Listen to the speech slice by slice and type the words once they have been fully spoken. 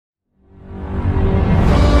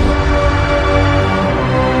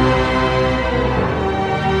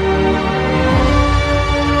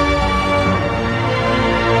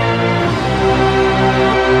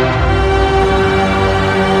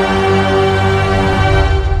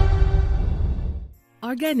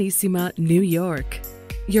Arganissima, New York.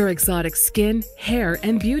 Your exotic skin, hair,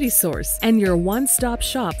 and beauty source, and your one-stop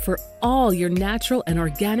shop for all your natural and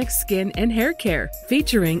organic skin and hair care,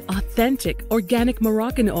 featuring authentic organic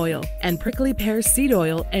Moroccan oil and prickly pear seed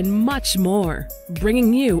oil and much more.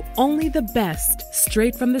 Bringing you only the best,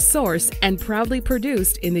 straight from the source and proudly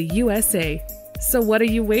produced in the USA. So what are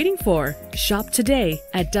you waiting for? Shop today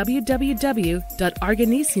at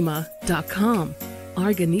www.arganissima.com.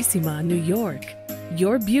 Arganissima, New York.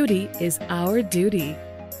 Your beauty is our duty.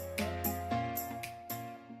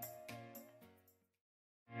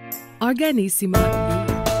 Arganissima.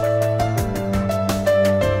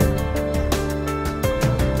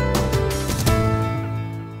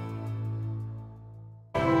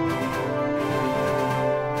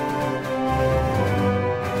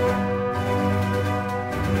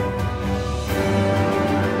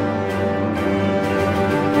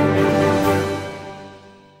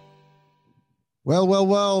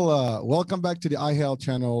 Welcome back to the iHealth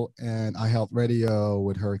channel and iHealth Radio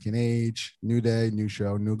with Hurricane H. New day, new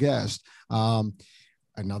show, new guest.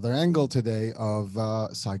 Another angle today of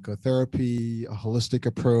psychotherapy, a holistic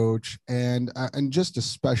approach, and just a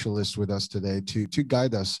specialist with us today to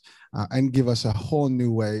guide us and give us a whole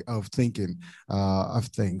new way of thinking of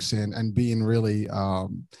things and being really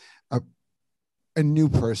a new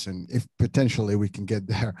person, if potentially we can get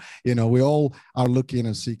there. You know, we all are looking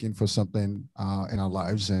and seeking for something in our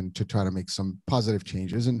lives and to try to make some positive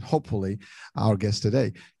changes. And hopefully our guest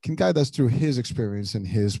today can guide us through his experience and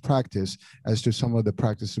his practice as to some of the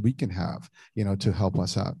practices we can have, you know, to help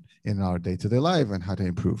us out in our day-to-day life and how to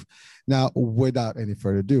improve. Now, without any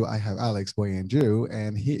further ado, I have Alex Boianghu,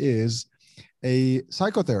 and he is a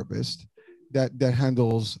psychotherapist that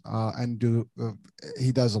handles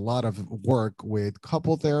he does a lot of work with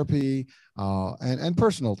couple therapy and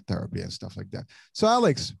personal therapy and stuff like that. So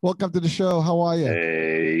Alex, welcome to the show. How are you?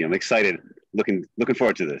 Hey, I'm excited. Looking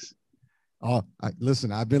forward to this. Oh,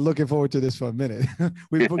 listen, I've been looking forward to this for a minute.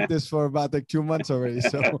 We booked this for about like 2 months already.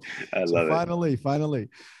 So, I love it. Finally.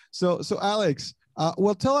 So Alex,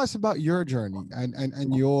 well, tell us about your journey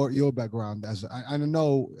and your background. As I don't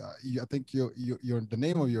know, I think your the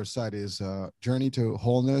name of your site is Journey to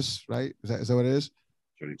Wholeness, right? Is that what it is?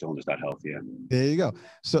 Journey to Wholeness.health, yeah. There you go.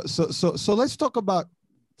 So let's talk about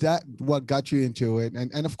that. What got you into it,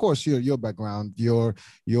 and of course your background, your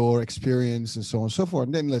experience, and so on and so forth.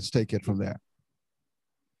 And then let's take it from there.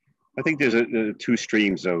 I think there's two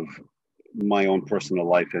streams of my own personal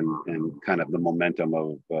life and kind of the momentum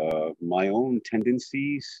of my own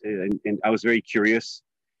tendencies. And I was very curious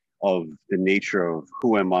of the nature of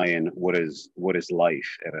who am I and what is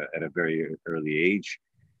life at a very early age.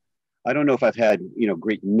 I don't know if I've had, you know,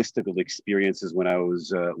 great mystical experiences when I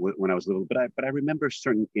was little, but I remember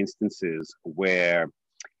certain instances where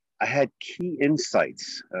I had key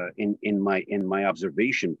insights in my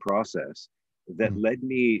observation process that led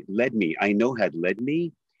me,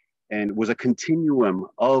 and was a continuum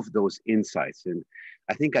of those insights. And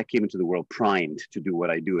I think I came into the world primed to do what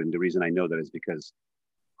I do. And the reason I know that is because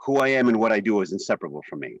who I am and what I do is inseparable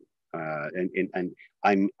from me. And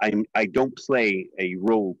I don't play a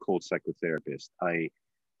role called psychotherapist. I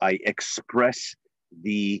express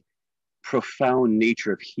the profound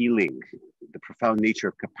nature of healing, the profound nature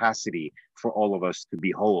of capacity for all of us to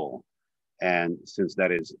be whole. And since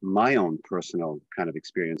that is my own personal kind of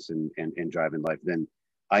experience and drive in life, then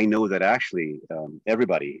I know that actually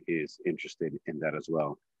everybody is interested in that as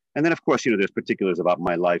well. And then, of course, you know, there's particulars about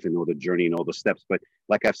my life and all the journey and all the steps. But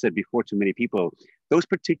like I've said before to many people, those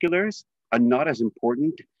particulars are not as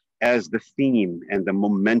important as the theme and the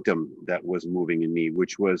momentum that was moving in me,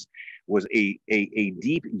 which was a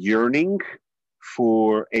deep yearning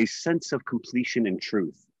for a sense of completion and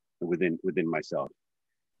truth within myself.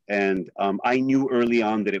 And I knew early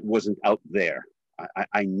on that it wasn't out there.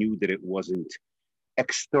 I knew that it wasn't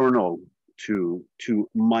external to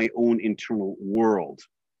my own internal world,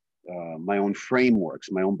 my own frameworks,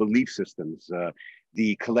 my own belief systems,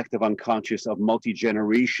 the collective unconscious of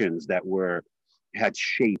multi-generations that had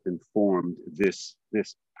shaped and formed this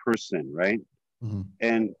person, right? Mm-hmm.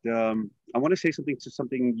 And I want to say something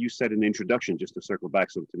you said in the introduction, just to circle back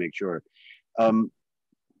to make sure.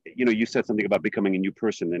 You know, you said something about becoming a new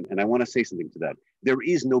person, and I want to say something to that. There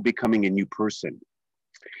is no becoming a new person.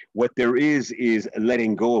 What there is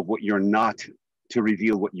letting go of what you're not to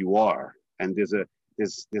reveal what you are. And there's a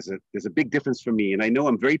big difference for me. And I know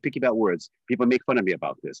I'm very picky about words. People make fun of me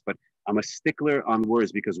about this, but I'm a stickler on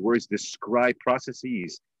words because words describe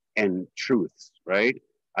processes and truths, right?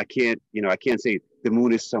 I can't say the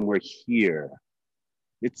moon is somewhere here.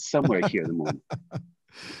 It's somewhere here, the moon.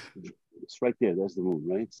 It's right there. There's the moon,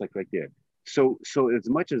 right? It's like right there. So as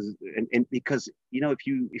much as, and because,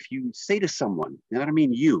 if you say to someone, and I don't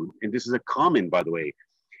mean you, and this is a common, by the way,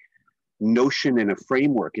 notion and a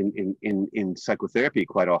framework in psychotherapy,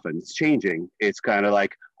 quite often it's changing. It's kind of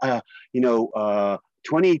like,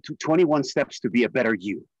 20 to 21 steps to be a better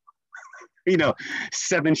you,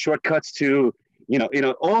 7 shortcuts to,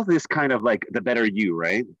 all this kind of like the better you,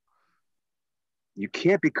 right? You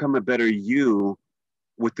can't become a better you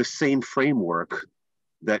with the same framework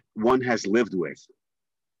that one has lived with.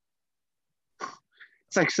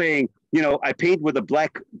 It's like saying, I paint with a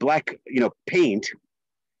black, paint,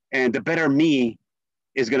 and the better me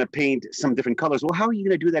is going to paint some different colors. Well, how are you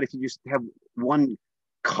going to do that if you just have one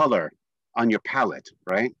color on your palette,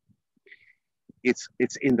 right? It's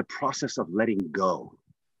in the process of letting go.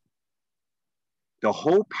 The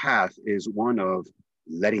whole path is one of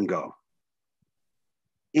letting go.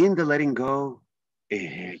 In the letting go,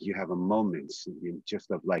 you have a moment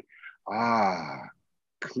just of like,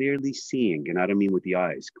 clearly seeing, and I don't mean with the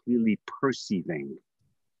eyes, clearly perceiving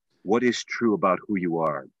what is true about who you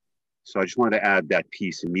are. So I just wanted to add that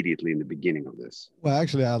piece immediately in the beginning of this. Well,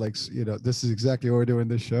 actually, Alex, this is exactly what we're doing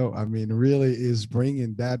this show. I mean, really is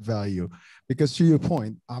bringing that value, because to your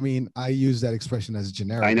point, I mean, I use that expression as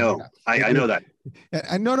generic. I know, I know that.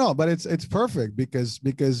 And no, but it's perfect because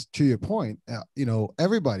to your point,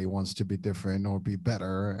 everybody wants to be different or be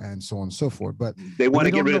better and so on and so forth. But they want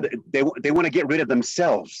to get rid of they want to get rid of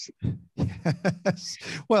themselves. Yes.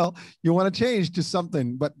 Well, you want to change to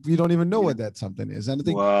something, but you don't even know what that something is. And I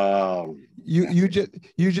think, wow, you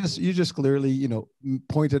just clearly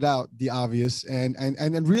pointed out the obvious,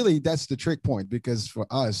 and really that's the trick point, because for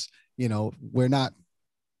us, we're not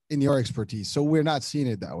in your expertise, so we're not seeing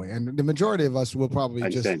it that way, and the majority of us will probably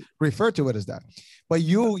just refer to it as that. But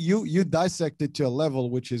you dissect it to a level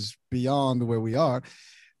which is beyond where we are.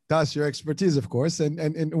 That's your expertise, of course,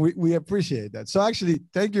 and we appreciate that. So actually,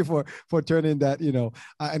 thank you for turning that,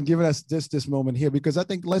 and giving us this moment here, because I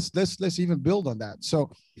think let's even build on that.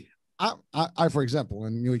 So I for example,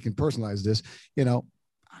 and we can personalize this,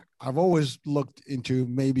 I've always looked into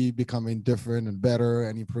maybe becoming different and better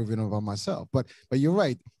and improving on myself. But you're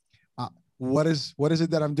right. What is it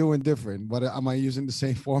that I'm doing different? What am I using the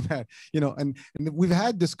same format? And we've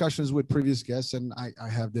had discussions with previous guests, and I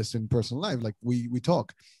have this in personal life. Like we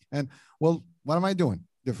talk, and well, what am I doing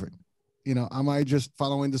different? Am I just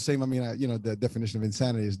following the same? I mean, the definition of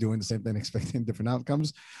insanity is doing the same thing, expecting different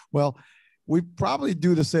outcomes. Well, we probably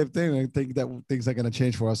do the same thing and think that things are going to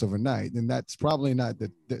change for us overnight. And that's probably not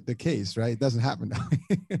the case, right? It doesn't happen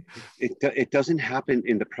that way. It doesn't happen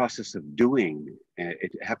in the process of doing.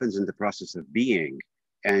 It happens in the process of being.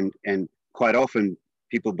 And quite often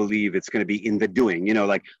people believe it's going to be in the doing,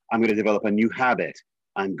 like I'm going to develop a new habit.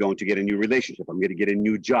 I'm going to get a new relationship. I'm going to get a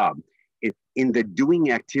new job. In the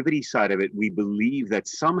doing activity side of it, we believe that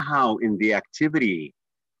somehow in the activity,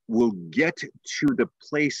 will get to the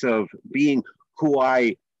place of being who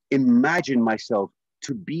I imagine myself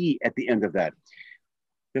to be at the end of that.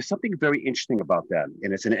 There's something very interesting about that,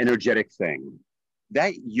 and it's an energetic thing.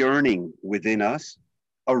 That yearning within us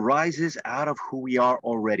arises out of who we are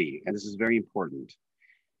already, and this is very important.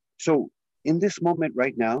 So in this moment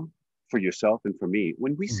right now, for yourself and for me,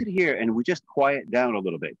 when we sit here and we just quiet down a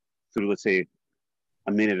little bit through, let's say,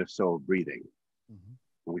 a minute or so of breathing,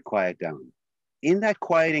 and we quiet down, in that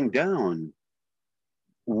quieting down,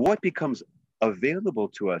 what becomes available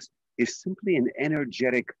to us is simply an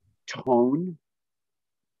energetic tone.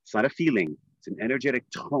 It's not a feeling, it's an energetic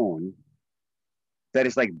tone that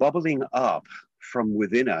is like bubbling up from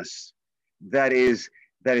within us. That is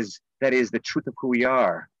the truth of who we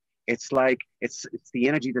are. It's like, it's the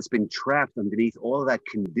energy that's been trapped underneath all of that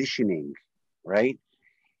conditioning, right?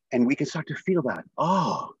 And we can start to feel that.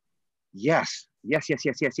 Oh, yes.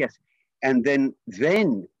 And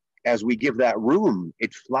then as we give that room,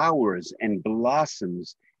 it flowers and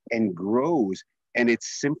blossoms and grows. And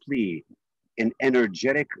it's simply an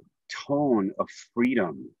energetic tone of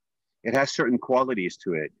freedom. It has certain qualities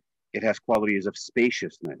to it. It has qualities of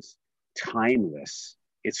spaciousness, timeless,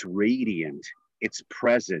 it's radiant, it's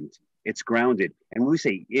present, it's grounded. And when we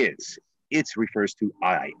say it's refers to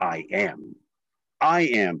I am. I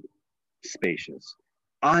am spacious.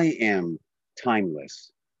 I am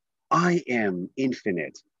timeless. I am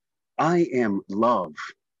infinite. I am love.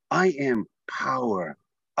 I am power.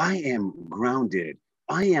 I am grounded.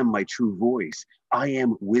 I am my true voice. I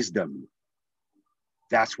am wisdom.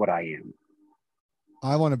 That's what I am.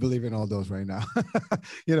 I want to believe in all those right now.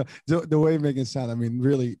 The way you make it sound, I mean,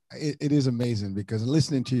 really, it is amazing, because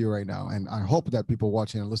listening to you right now, and I hope that people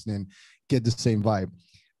watching and listening get the same vibe.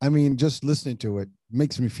 I mean, just listening to it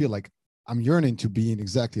makes me feel like I'm yearning to be in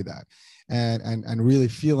exactly that, and really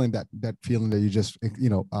feeling that feeling that you just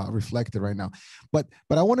reflected right now. But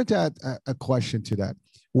I wanted to add a question to that.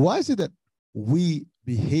 Why is it that we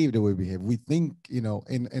behave the way we behave? We think, in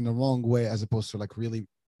a wrong way, as opposed to like really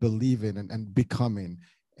believing and becoming.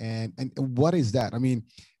 And what is that? I mean,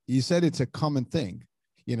 you said it's a common thing,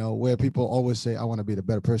 where people always say, I want to be the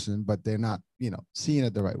better person, but they're not, seeing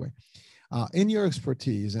it the right way. In your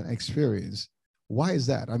expertise and experience, why is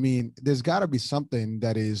that? I mean, there's got to be something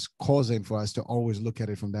that is causing for us to always look at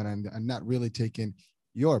it from that end and not really taking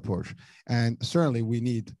your approach. And certainly we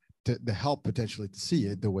need the help potentially to see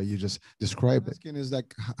it the way you just described it. Is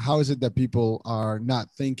like, how is it that people are not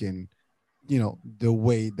thinking, the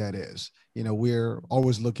way that is? We're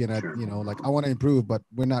always looking at, like, I want to improve, but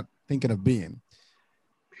we're not thinking of being.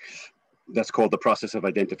 That's called the process of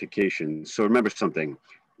identification. So remember something.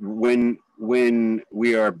 When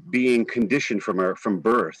we are being conditioned from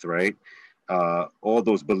birth, right? All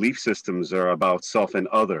those belief systems are about self and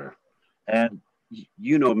other, and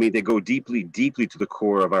they go deeply to the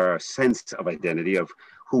core of our sense of identity, of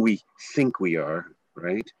who we think we are,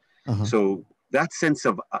 right? So that sense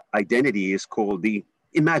of identity is called the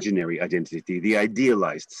imaginary identity, the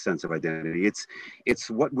idealized sense of identity. It's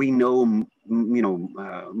what we know,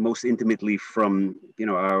 most intimately from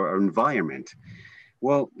our environment.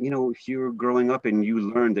 Well, if you're growing up and you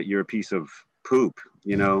learn that you're a piece of poop,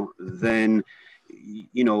 then,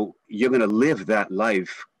 you're going to live that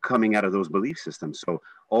life coming out of those belief systems. So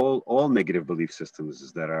all negative belief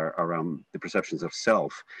systems that are around the perceptions of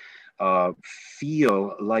self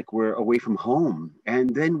feel like we're away from home. And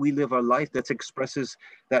then we live our life that expresses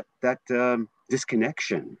that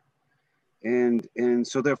disconnection. And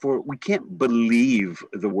so therefore we can't believe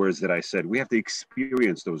the words that I said. We have to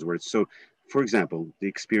experience those words. So, for example, the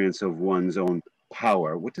experience of one's own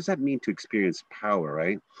power. What does that mean to experience power,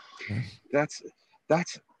 right? Yes.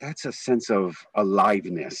 That's a sense of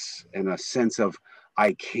aliveness and a sense of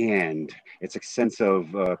I can. It's a sense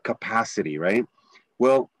of capacity, right?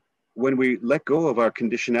 Well, when we let go of our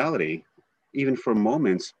conditionality, even for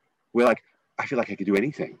moments, we're like, I feel like I could do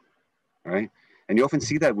anything, right? And you often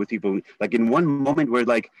see that with people, like in one moment where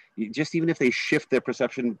like, just even if they shift their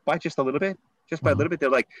perception by just a little bit, by a little bit, they're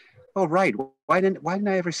like, oh, right. Why didn't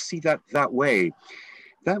I ever see that way?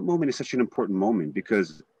 That moment is such an important moment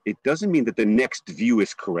because it doesn't mean that the next view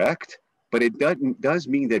is correct, but it does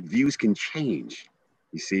mean that views can change,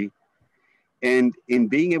 you see? And in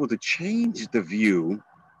being able to change the view,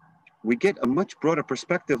 we get a much broader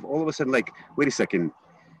perspective. All of a sudden, like, wait a second,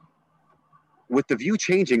 with the view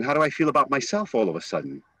changing, how do I feel about myself all of a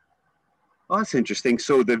sudden? Oh, that's interesting.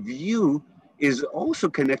 So the view is also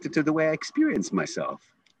connected to the way I experience myself.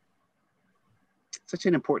 Such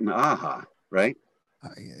an important aha, right?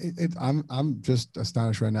 I'm just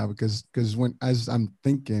astonished right now because as I'm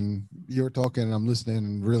thinking, you're talking and I'm listening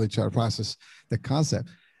and really try to process the concept.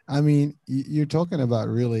 I mean, you're talking about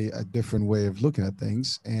really a different way of looking at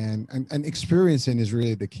things, and experiencing is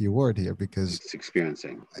really the key word here, because it's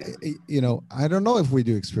experiencing. I don't know if we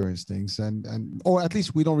do experience things, or at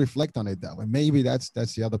least we don't reflect on it that way. Maybe that's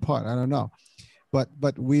the other part. I don't know, but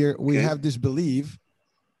we have this belief,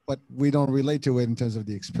 but we don't relate to it in terms of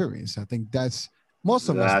the experience. I think that's most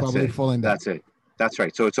of us probably fall in that. That's it. That's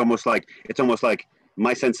right. So it's almost like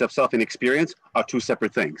my sense of self and experience are two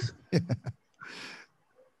separate things.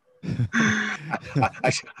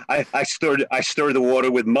 I stir the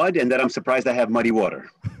water with mud, and then I'm surprised I have muddy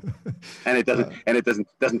water, and it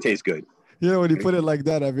doesn't taste good. When you put it like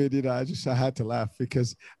that, I mean, I had to laugh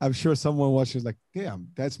because I'm sure someone watching is like, damn,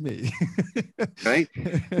 that's me. Right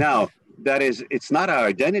now, it's not our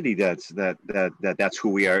identity that's who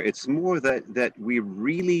we are. It's more that we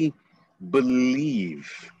really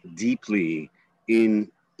believe deeply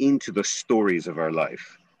into the stories of our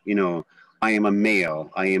life. I am a male,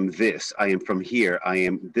 I am this, I am from here, I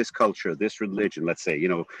am this culture, this religion, let's say,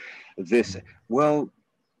 this. Well,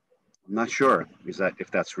 I'm not sure if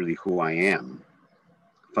that's really who I am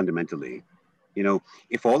fundamentally.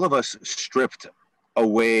 If all of us stripped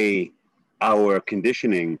away our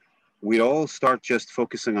conditioning, we'd all start just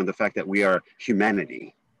focusing on the fact that we are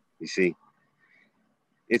humanity. You see,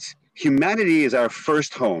 humanity is our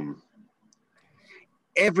first home.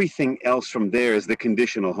 Everything else from there is the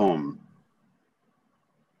conditional home.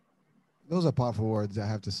 Those are powerful words, I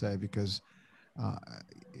have to say, because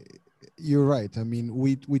you're right. I mean,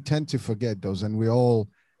 we tend to forget those, and we all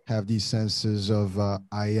have these senses of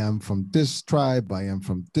I am from this tribe, I am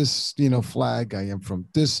from this flag, I am from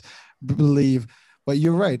this belief. But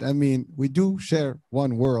you're right. I mean, we do share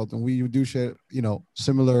one world, and we do share,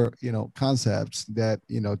 similar, concepts that,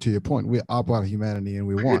 to your point, we are part of humanity and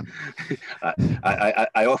we won.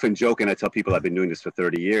 I often joke, and I tell people I've been doing this for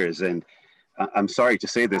 30 years, and I'm sorry to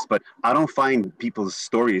say this, but I don't find people's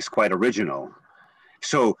stories quite original.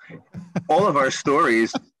 So all of our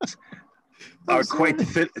stories are quite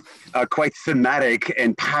thematic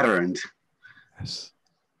and patterned. Yes.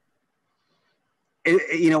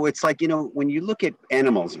 It's like, when you look at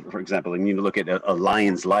animals, for example, and you look at a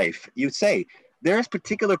lion's life, you'd say there's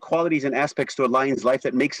particular qualities and aspects to a lion's life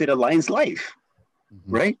that makes it a lion's life,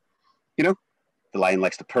 right? The lion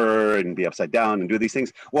likes to purr and be upside down and do these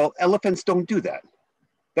things. Well, elephants don't do that.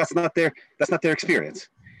 That's not their experience.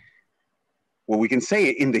 Well, we can say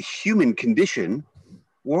in the human condition,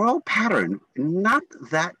 we're all patterned, not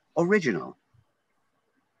that original.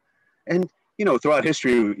 And, throughout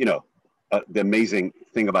history, the amazing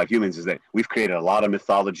thing about humans is that we've created a lot of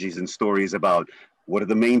mythologies and stories about what are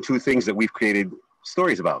the main two things that we've created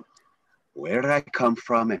stories about. Where did I come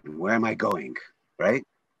from and where am I going, right?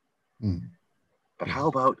 But how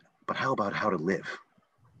about how to live?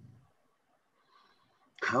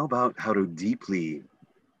 How about how to deeply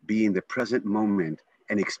be in the present moment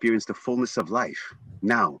and experience the fullness of life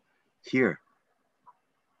now, here?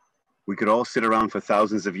 We could all sit around for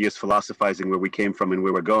thousands of years philosophizing where we came from and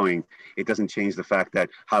where we're going. It doesn't change the fact that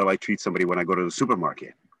how do I treat somebody when I go to the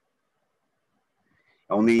supermarket?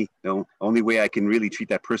 Only way I can really treat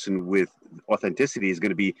that person with authenticity is going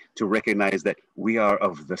to be to recognize that we are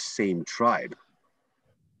of the same tribe.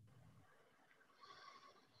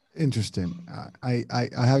 Interesting. I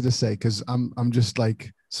have to say, because I'm just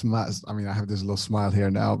like smile. I mean, I have this little smile here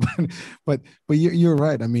now, but you're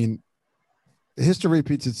right. I mean, history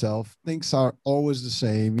repeats itself. Things are always the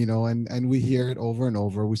same, and we hear it over and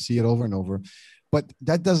over. We see it over and over, but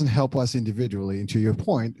that doesn't help us individually. And to your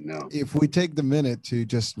point, no. If we take the minute to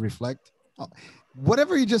just reflect,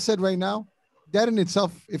 whatever you just said right now, that in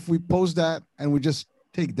itself, if we pose that and we just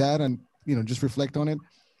take that and, just reflect on it,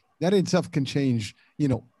 that in itself can change,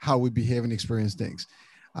 how we behave and experience things.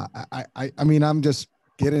 I mean, I'm just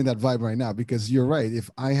getting that vibe right now, because you're right. If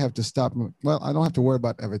I have to stop, well, I don't have to worry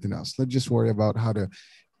about everything else. Let's just worry about how to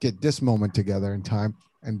get this moment together in time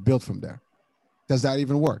and build from there. Does that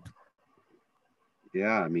even work?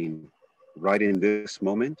 Yeah, I mean, right in this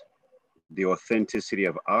moment, the authenticity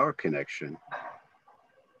of our connection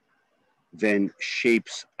then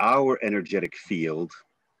shapes our energetic field,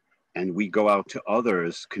 and we go out to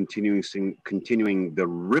others, continuing the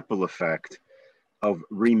ripple effect of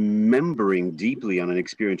remembering deeply on an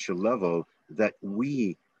experiential level that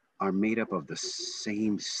we are made up of the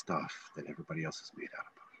same stuff that everybody else is made out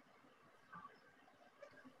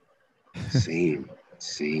of. Same.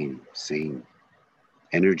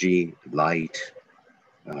 Energy, light,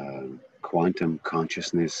 quantum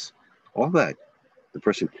consciousness, all that. The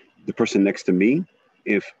person next to me,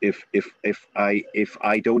 if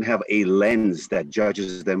I don't have a lens that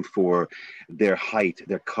judges them for their height,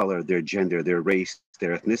 their color, their gender, their race,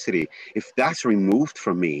 their ethnicity, if that's removed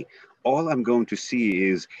from me, all I'm going to see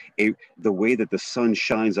is the way that the sun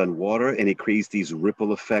shines on water and it creates these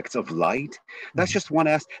ripple effects of light. That's just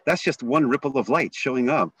one ripple of light showing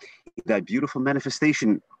up, that beautiful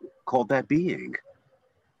manifestation called that being.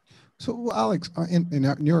 So, Alex,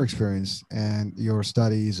 in your experience and your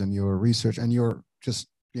studies and your research and your just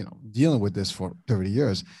dealing with this for 30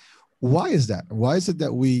 years, why is that? Why is it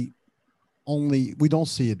that we don't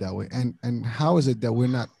see it that way? And how is it that we're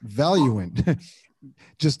not valuing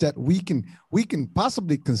just that we can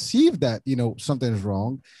possibly conceive that something is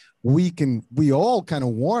wrong? We all kind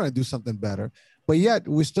of want to do something better, but yet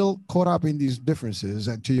we're still caught up in these differences.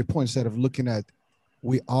 And to your point, instead of looking at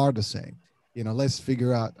we are the same, let's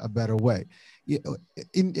figure out a better way.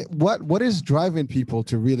 What is driving people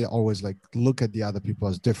to really always look at the other people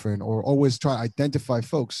as different, or always try to identify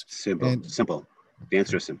folks? Simple. The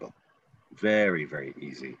answer is simple. Very, very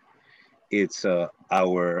easy. It's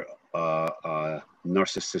our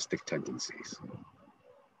narcissistic tendencies.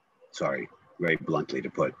 Sorry, very bluntly to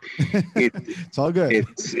put. It's all good.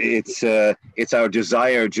 It's our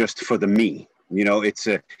desire just for the me.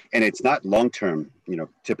 And it's not long term.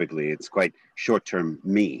 Typically it's quite short term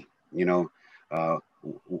me.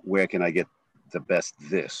 Where can I get the best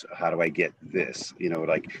this? How do I get this?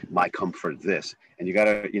 My comfort this. And you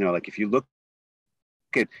gotta, if you look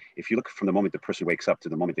from the moment the person wakes up to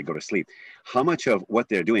the moment they go to sleep, how much of what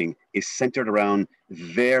they're doing is centered around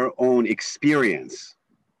their own experience?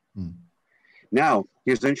 Now,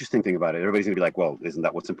 here's the interesting thing about it. Everybody's gonna be like, well, isn't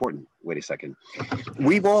that what's important? Wait a second.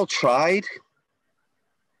 We've all tried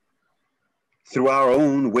through our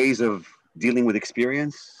own ways of dealing with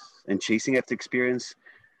experience and chasing after experience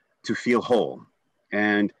to feel whole.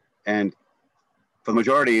 And for the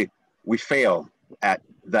majority, we fail at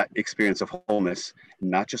that experience of wholeness,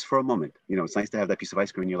 not just for a moment. You know, it's nice to have that piece of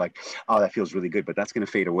ice cream and you're like, oh, that feels really good, but that's going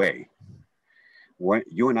to fade away.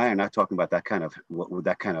 You and I are not talking about that kind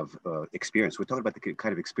of experience. We're talking about the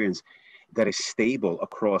kind of experience that is stable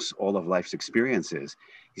across all of life's experiences.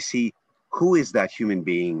 You see, who is that human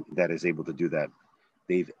being that is able to do that?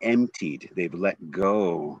 They've emptied, they've let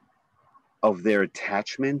go of their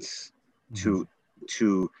attachments to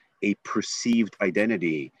a perceived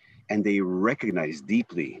identity, and they recognize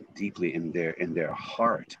deeply in their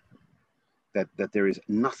heart that there is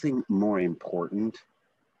nothing more important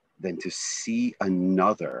than to see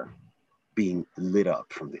another being lit up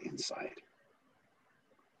from the inside.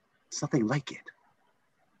 It's nothing like it.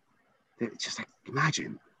 It's just like,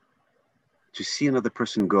 imagine to see another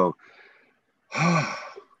person go, oh,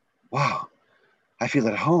 wow, I feel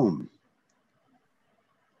at home.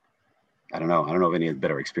 I don't know of any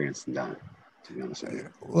better experience than that, to be honest with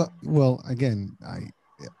you. Well, again,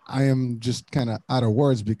 I am just kind of out of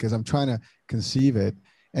words because I'm trying to conceive it.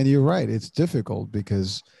 And you're right, it's difficult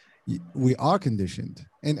because we are conditioned.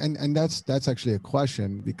 And that's actually a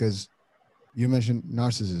question, because you mentioned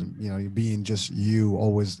narcissism, you know, you being just you,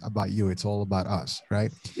 always about you. It's all about us,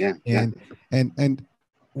 right? Yeah. And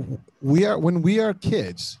we are, when we are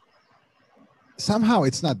kids, somehow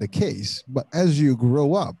it's not the case, but as you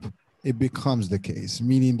grow up, it becomes the case,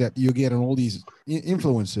 meaning that you get all these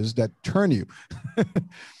influences that turn you.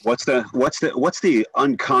 What's the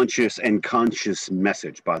unconscious and conscious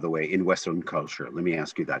message, by the way, in Western culture? Let me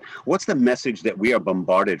ask you that. What's the message that we are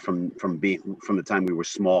bombarded from the time we were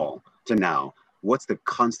small to now? What's the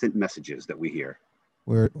constant messages that we hear?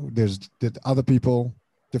 Where there's other people,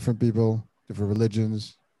 different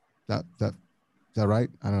religions. That right?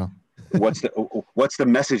 I don't know. What's the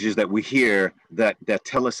messages that we hear that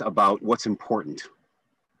tell us about what's important?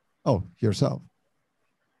 Oh, yourself.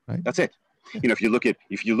 Right. That's it. You know, if you look at,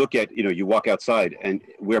 you know, you walk outside and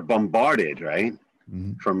we're bombarded, right?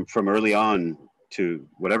 Mm-hmm. From early on to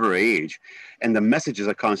whatever age. And the messages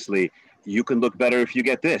are constantly, you can look better if you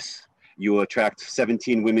get this. You will attract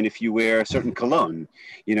 17 women if you wear a certain cologne.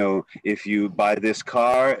 You know, if you buy this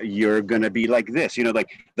car, you're going to be like this. You know, like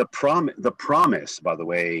the promise, by the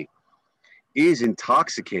way, is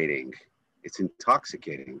intoxicating. It's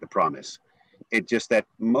intoxicating, the promise. It's just that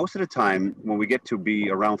most of the time when we get to be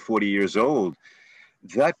around 40 years old,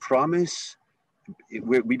 that promise,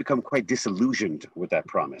 we become quite disillusioned with that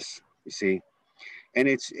promise, you see? And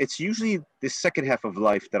it's usually the second half of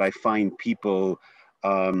life that I find people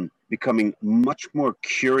becoming much more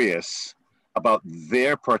curious about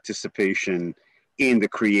their participation in the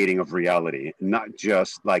creating of reality, not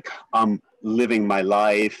just like I'm living my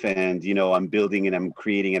life and, you know, I'm building and I'm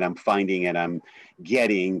creating and I'm finding and I'm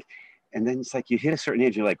getting. And then it's like you hit a certain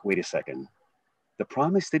age, you're like, wait a second, the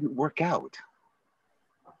promise didn't work out.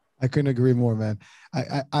 I couldn't agree more, man.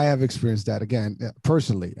 I have experienced that again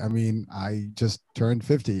personally. I mean, I just turned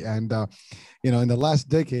 50, and you know, in the last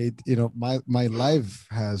decade, you know, my life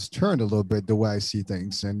has turned a little bit the way I see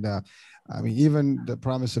things, and I mean, even the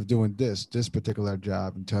promise of doing this particular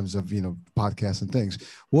job in terms of, you know, podcasts and things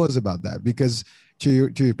was about that, because to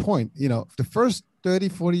your point, you know, the first 30,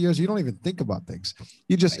 40 years, you don't even think about things.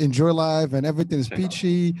 You just enjoy life and everything is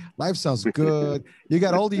peachy. Life sounds good. You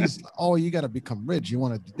got all these, oh, you got to become rich. You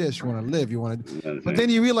want to do this, you want to live, you want to, but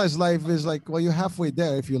then you realize life is like, well, you're halfway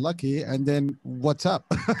there if you're lucky. And then what's up?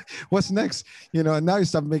 What's next? You know, and now you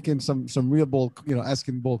start making some real bold, you know,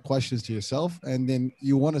 asking bold questions to yourself. And then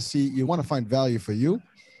you want to find value for you,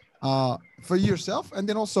 for yourself, and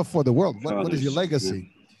then also for the world. What is your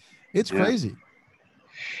legacy? Yeah. It's crazy.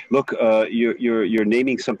 Look, you're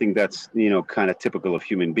naming something that's, you know, kind of typical of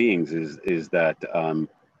human beings is that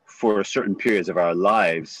for certain periods of our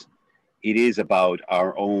lives, it is about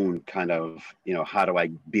our own kind of, you know, how do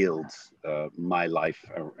I build my life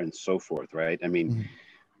and so forth, right? I mean, mm-hmm.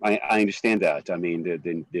 I understand that. I mean,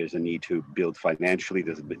 there's a need to build financially.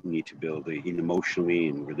 There's a need to build emotionally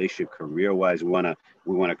and relationship, career-wise. We want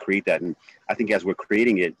to create that. And I think as we're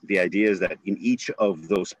creating it, the idea is that in each of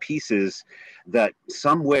those pieces, that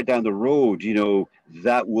somewhere down the road, you know,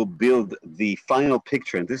 that will build the final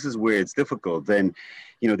picture. And this is where it's difficult. Then,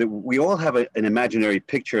 you know, that we all have an imaginary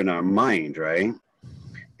picture in our mind, right?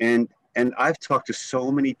 And I've talked to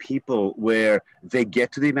so many people where they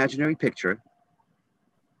get to the imaginary picture,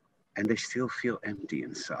 and they still feel empty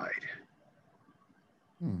inside.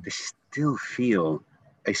 They still feel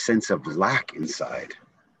a sense of lack inside.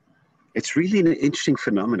 It's really an interesting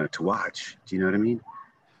phenomenon to watch. Do you know what I mean?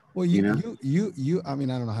 Well, you know? I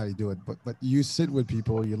mean, I don't know how you do it, but you sit with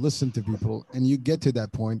people, you listen to people, and you get to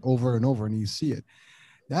that point over and over, and you see it.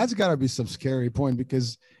 That's got to be some scary point,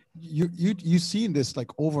 because you seen this like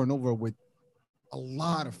over and over with a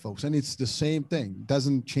lot of folks, and it's the same thing.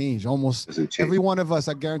 Doesn't change. Almost Doesn't change. every one of us,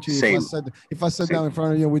 I guarantee you, Same. if I sat Same. down in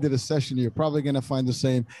front of you and we did a session, you're probably going to find the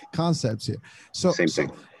same concepts here. So Same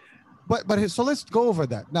thing. So let's go over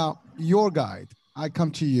that. Now, your guide, I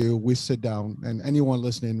come to you, we sit down, and anyone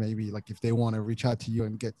listening, maybe like if they want to reach out to you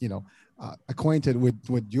and get, acquainted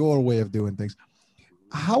with your way of doing things,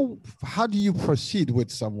 how do you proceed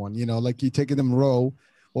with someone? Like you taking them raw,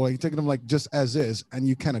 or you taking them like just as is, and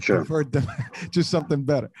you kind of convert them to something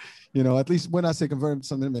better. At leleast when I say convert them to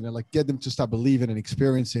something better, like get them to start believing and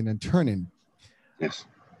experiencing and turning. Yes,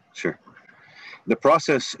 sure. The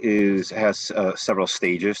process has several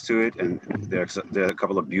stages to it, and there are a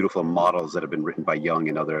couple of beautiful models that have been written by Jung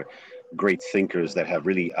and other great thinkers that have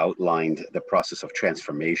really outlined the process of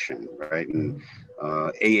transformation, right? And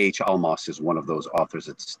A.H. Almaas is one of those authors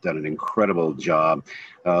that's done an incredible job.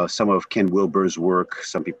 Some of Ken Wilber's work,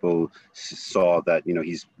 some people saw that,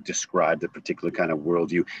 he's described a particular kind of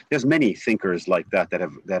worldview. There's many thinkers like that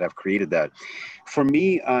have created that. For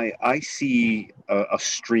me, I see a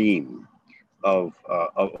stream of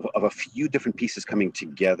a few different pieces coming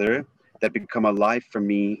together that become alive for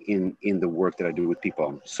me in the work that I do with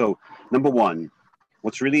people. So number one,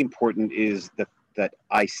 what's really important is that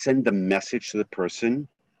I send the message to the person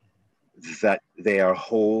that they are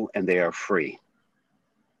whole and they are free.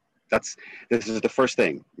 This is the first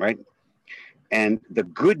thing, right? And the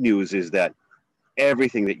good news is that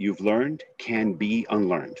everything that you've learned can be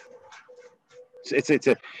unlearned.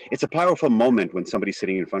 It's a powerful moment when somebody's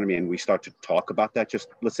sitting in front of me and we start to talk about that, just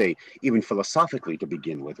let's say even philosophically to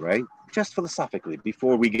begin with, right? Just philosophically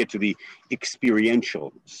before we get to the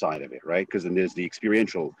experiential side of it, right? Because then there's the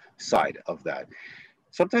experiential side of that.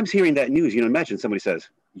 Sometimes hearing that news, imagine somebody says,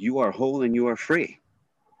 "You are whole and you are free."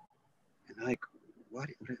 And like, what?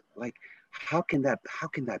 Like, how can that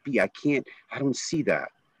be? I don't see that.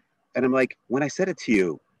 And I'm like, when I said it to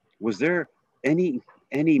you, was there any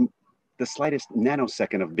the slightest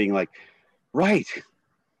nanosecond of being like, right?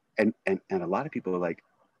 And a lot of people are like,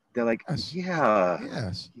 they're like,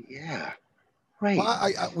 yes. Yeah, right.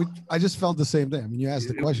 Well, I just felt the same thing. I mean, you asked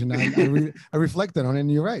the question, I reflected on it,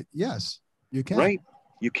 and you're right. Yes, you can. Right,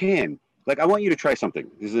 you can. Like, I want you to try something.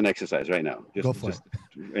 This is an exercise right now. Go for it.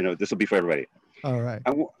 This will be for everybody. All right.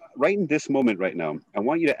 Right in this moment right now, I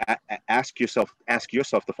want you to ask yourself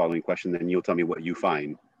the following question, then you'll tell me what you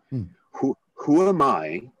find. Who am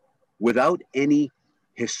I without any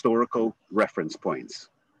historical reference points?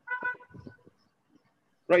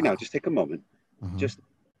 Right now, just take a moment, just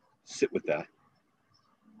sit with that,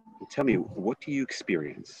 and tell me, what do you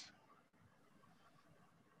experience?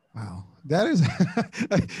 Wow, that is,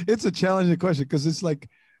 it's a challenging question, because it's like,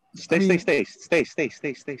 stay.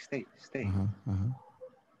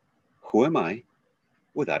 Who am I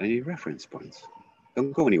without any reference points?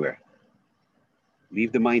 Don't go anywhere.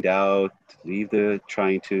 Leave the mind out, leave the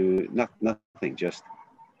trying to, nothing, just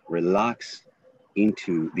relax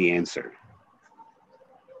into the answer.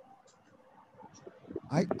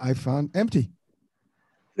 I found empty.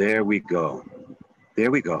 There we go.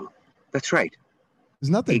 That's right. There's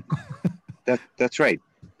nothing. That's right.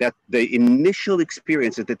 That the initial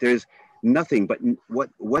experience is that there's nothing, but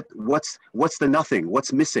what's the nothing?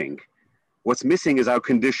 What's missing? What's missing is our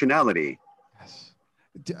conditionality. Yes.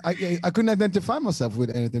 I couldn't identify myself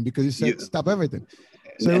with anything, because you said stop everything.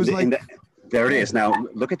 So it was there it is. Now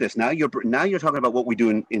look at this. Now you're talking about what we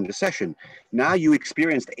do in the session. Now you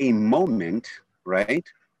experienced a moment, right,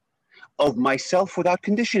 of myself without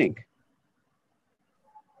conditioning.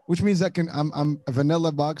 Which means I'm a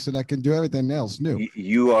vanilla box and I can do everything else new.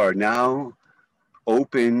 You are now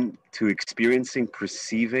open to experiencing,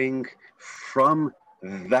 perceiving from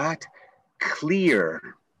that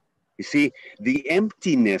clear. You see, the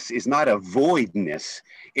emptiness is not a voidness.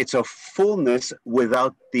 It's a fullness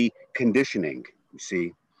without the conditioning, you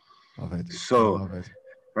see. Love it. So, love it.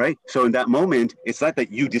 Right? So in that moment, it's not that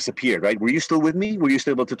you disappeared, right? Were you still with me? Were you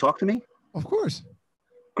still able to talk to me? Of course.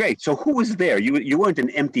 Great. So who was there? You weren't an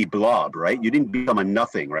empty blob, right? You didn't become a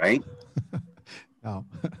nothing, right? No,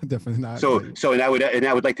 definitely not. And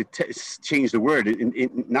I would like to change the word.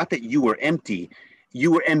 Not that you were empty,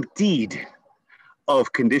 you were emptied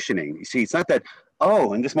of conditioning. You see, it's not that,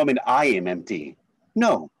 oh, in this moment I am empty.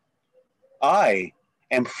 No, I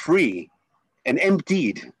am free and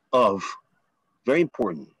emptied of. Very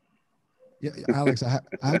important. Yeah, Alex, I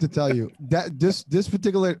have to tell you that this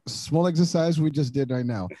particular small exercise we just did right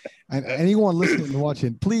now, and anyone listening and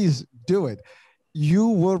watching, please do it. you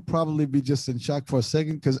will probably be just in shock for a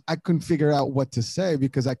second because I couldn't figure out what to say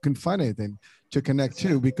because I couldn't find anything to connect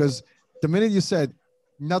to. Because the minute you said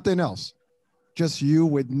nothing else, just you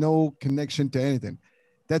with no connection to anything,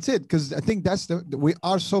 that's it. Because I think we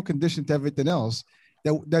are so conditioned to everything else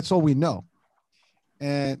that's all we know.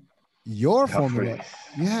 And your formula,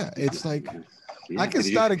 yeah, it's like I can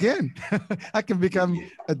start again. I can become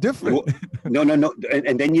a different. No,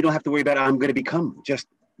 and then you don't have to worry about I'm going to become. Just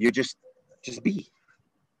be.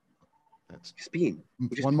 Just being.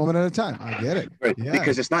 One moment at a time. I get it. Right. Yeah.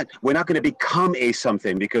 Because we're not going to become a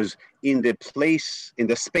something, because in the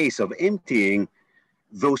space of emptying,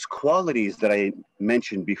 those qualities that I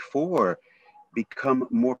mentioned before become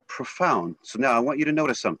more profound. So now I want you to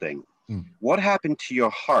notice something. What happened to your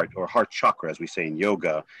heart, or heart chakra, as we say in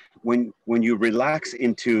yoga, when you relax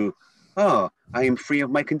into, I am free of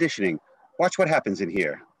my conditioning? Watch what happens in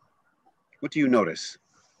here. What do you notice?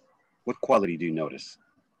 What quality do you notice?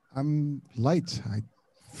 I'm light. I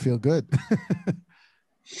feel good.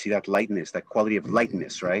 See that lightness, that quality of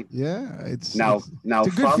lightness, right? Yeah, it's a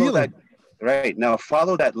follow that. Right, now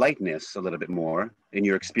follow that lightness a little bit more in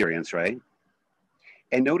your experience, right?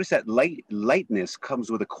 And notice that lightness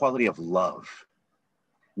comes with a quality of love.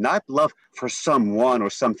 Not love for someone or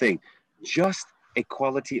something, just a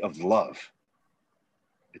quality of love.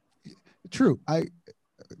 True.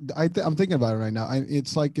 I'm thinking about it right now.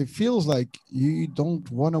 It's like, it feels like you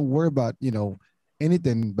don't want to worry about,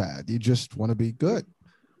 anything bad. You just want to be good.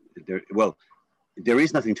 There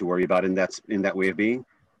is nothing to worry about in that way of being.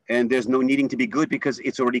 And there's no needing to be good because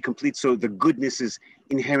it's already complete. So the goodness is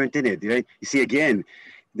inherent in it, right? You see, again,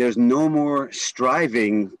 there's no more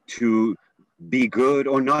striving to be good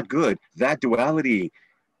or not good. That duality,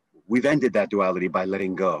 we've ended that duality by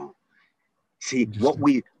letting go. See, what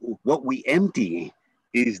we empty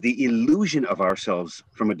is the illusion of ourselves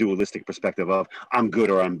from a dualistic perspective of I'm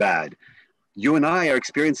good or I'm bad. You and I are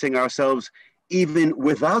experiencing ourselves even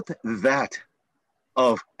without that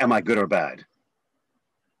of am I good or bad?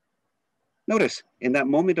 Notice in that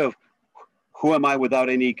moment of who am I without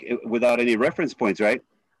any reference points, right?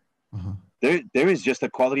 Uh-huh. There is just a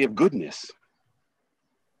quality of goodness.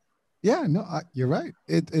 Yeah, no, you're right.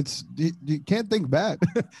 You can't think bad.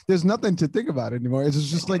 There's nothing to think about anymore. It's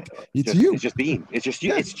just like you. It's just being. It's just you.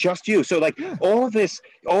 Yeah. It's just you. So like all this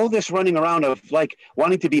running around of like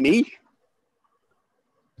wanting to be me,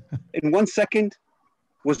 in 1 second,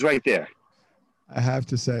 was right there. I have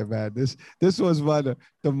to say, man, this was one of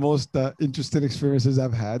the most interesting experiences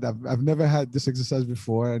I've had. I've never had this exercise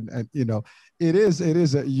before, and it is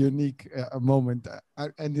a unique moment,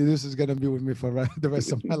 and this is gonna be with me for the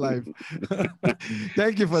rest of my life.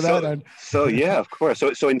 Thank you for that. So yeah, of course.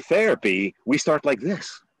 So in therapy, we start like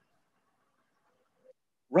this,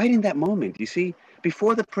 right in that moment. You see,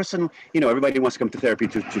 before the person, everybody wants to come to therapy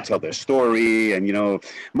to tell their story, and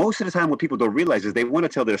most of the time, what people don't realize is they want to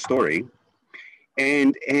tell their story.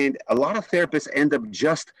 And a lot of therapists end up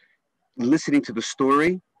just listening to the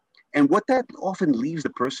story. And what that often leaves the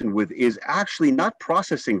person with is actually not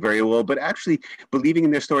processing very well, but actually believing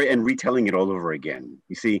in their story and retelling it all over again.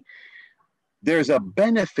 You see, there's a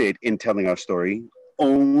benefit in telling our story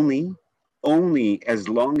only as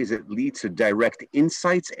long as it leads to direct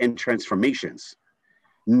insights and transformations,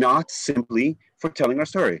 not simply for telling our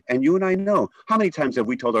story. And you and I know, how many times have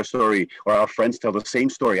we told our story, or our friends tell the same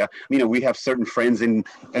story? We have certain friends and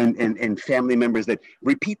family members that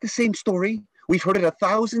repeat the same story. We've heard it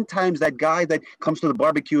 1,000 times. That guy that comes to the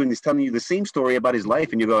barbecue and is telling you the same story about his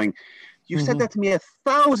life, and you're going, you've said that to me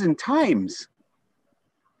 1,000 times,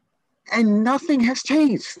 and nothing has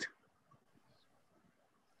changed.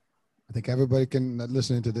 I think everybody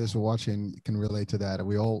listening to this or watching can relate to that.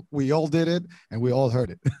 We all did it, and we all heard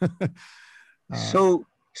it. So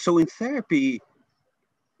in therapy,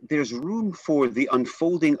 there's room for the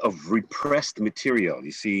unfolding of repressed material,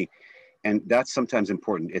 you see, and that's sometimes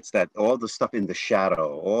important. It's that all the stuff in the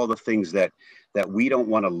shadow, all the things that we don't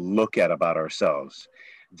want to look at about ourselves,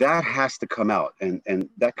 that has to come out. And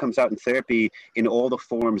that comes out in therapy in all the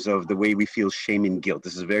forms of the way we feel shame and guilt.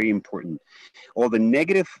 This is very important. All the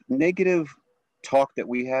negative talk that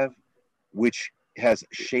we have, which has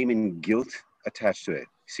shame and guilt attached to it.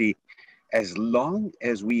 See, as long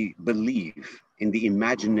as we believe in the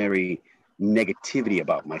imaginary negativity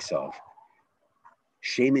about myself,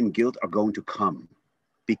 shame and guilt are going to come.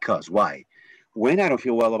 Because why? When I don't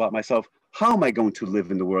feel well about myself, how am I going to live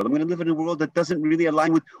in the world? I'm going to live in a world that doesn't really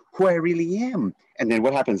align with who I really am. And then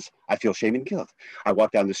what happens? I feel shame and guilt. I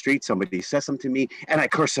walk down the street, somebody says something to me, and I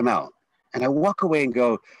curse them out. And I walk away and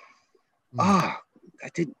go, I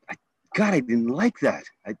didn't like that.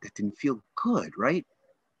 That didn't feel good, right?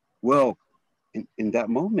 Well, in that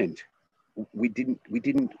moment, we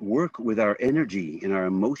didn't work with our energy and our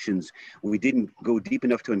emotions. We didn't go deep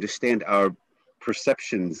enough to understand our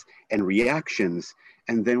perceptions and reactions.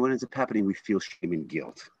 And then what ends up happening, we feel shame and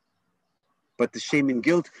guilt. But the shame and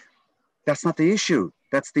guilt, that's not the issue.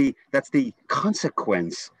 That's the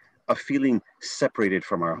consequence of feeling separated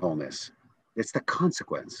from our wholeness. It's the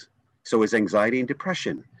consequence. So is anxiety and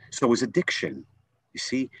depression. So is addiction. You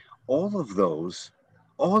see, all of those,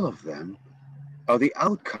 all of them are the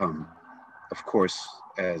outcome, of course,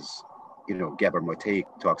 as you know, Gabor Mate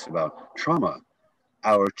talks about trauma.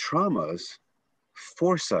 Our traumas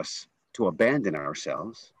force us to abandon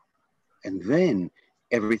ourselves, and then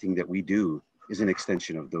everything that we do is an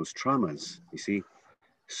extension of those traumas, you see?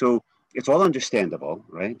 So it's all understandable,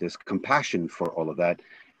 right? There's compassion for all of that.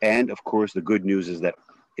 And of course, the good news is that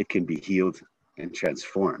it can be healed and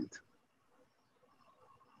transformed.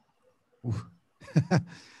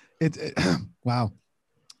 Wow.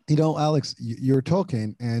 You know, Alex, you're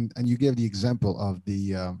talking and you gave the example of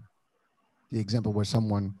the example where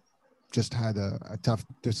someone just had a tough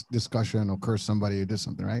discussion or cursed somebody or did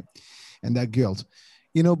something, right? And that guilt,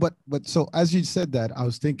 you know, but so as you said that, I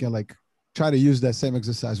was thinking like, try to use that same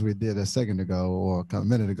exercise we did a second ago or a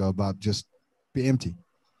minute ago about just be empty.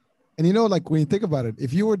 And you know, like when you think about it,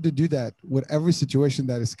 if you were to do that with every situation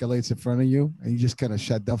that escalates in front of you and you just kind of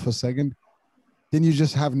shut down for a second, then you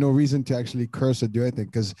just have no reason to actually curse or do anything.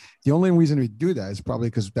 Because the only reason we do that is probably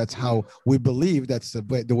because that's how we believe that's the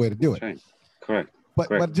way to do it. Right. Correct.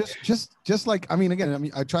 But just like, I mean,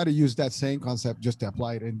 again, I try to use that same concept just to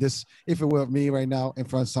apply it. And this, if it were me right now in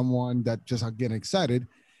front of someone that just getting excited,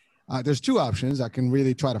 there's two options. I can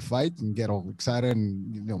really try to fight and get all excited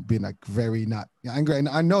and, you know, be like very not angry. And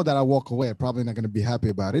I know that I walk away, I'm probably not going to be happy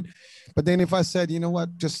about it. But then if I said, you know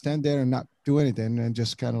what, just stand there and not do anything and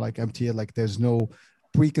just kind of like empty it, like there's no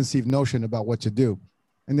preconceived notion about what to do.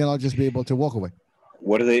 And then I'll just be able to walk away.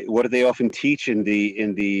 What do they often teach in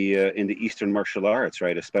the Eastern martial arts,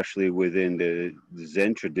 right? Especially within the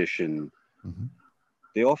Zen tradition, Mm-hmm.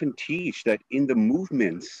 They often teach that in the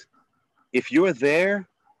movements, if you're there,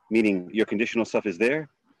 meaning your conditional stuff is there,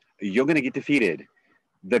 you're going to get defeated.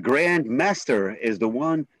 The Grand Master is the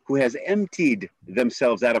one who has emptied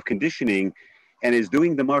themselves out of conditioning and is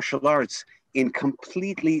doing the martial arts in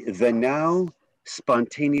completely the now,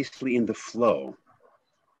 spontaneously in the flow.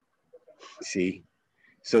 See?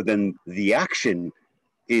 So then the action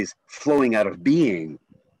is flowing out of being.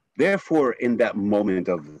 Therefore, in that moment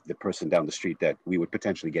of the person down the street that we would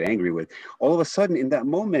potentially get angry with, all of a sudden in that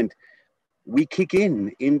moment, we kick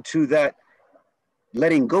into that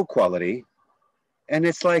letting go quality. And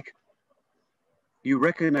it's like, you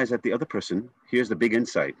recognize that the other person, here's the big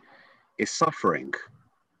insight, is suffering.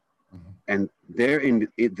 Mm-hmm. And they're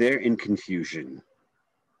in confusion.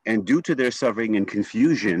 And due to their suffering and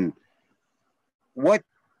confusion, what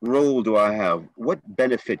role do I have? What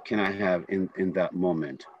benefit can I have in that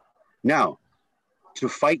moment? Now, to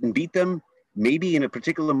fight and beat them, maybe in a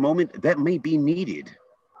particular moment, that may be needed.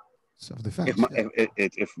 Self-defense.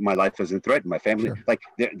 If my life is in threat, my family, sure. Like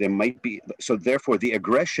there might be, so therefore the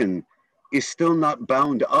aggression is still not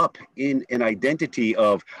bound up in an identity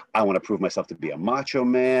of, I want to prove myself to be a macho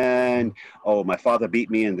man. Oh, my father beat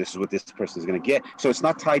me and this is what this person is going to get. So it's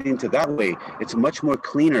not tied into that way. It's much more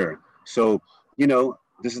cleaner. So, you know,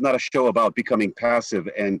 this is not a show about becoming passive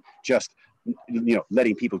and just, you know,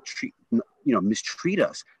 letting people mistreat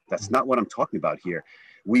us. That's not what I'm talking about here.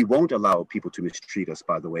 We won't allow people to mistreat us,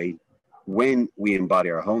 by the way, when we embody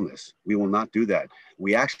our wholeness. We will not do that.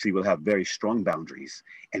 We actually will have very strong boundaries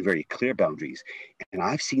and very clear boundaries. And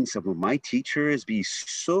I've seen some of my teachers be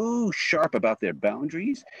so sharp about their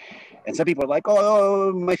boundaries. And some people are like,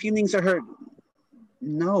 oh, my feelings are hurt.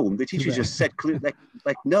 No, the teacher just said clear,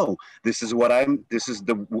 like, no, this is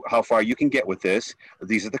how far you can get with this.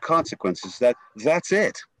 These are the consequences. That's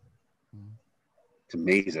it. It's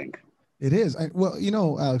amazing. It is. Well, you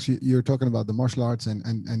know, Alex, you're talking about the martial arts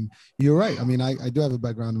and you're right. I mean, I do have a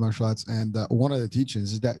background in martial arts, and one of the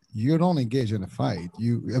teachings is that you don't engage in a fight,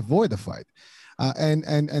 you avoid the fight.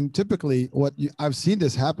 And typically I've seen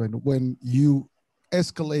this happen when you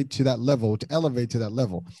escalate to that level, to elevate to that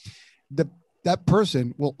level. That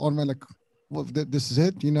person will automatically, well, this is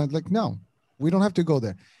it, you know, like, no, we don't have to go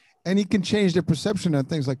there. And he can change their perception on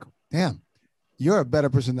things like, damn, you're a better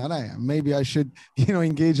person than I am. Maybe I should, you know,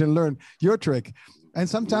 engage and learn your trick. And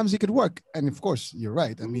sometimes it could work. And of course, you're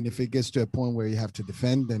right. I mean, if it gets to a point where you have to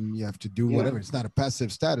defend and you have to do whatever, it's not a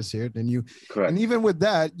passive status here, then you, correct. And even with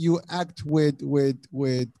that, you act with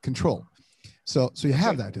control. So you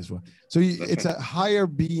have that as well. So it's a higher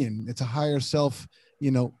being, it's a higher self,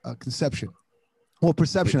 you know, conception or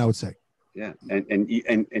perception, I would say. Yeah.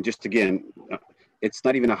 And just again, it's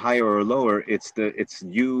not even a higher or a lower. It's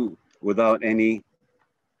you without any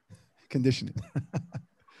conditioning.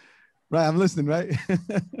 Right, I'm listening, right?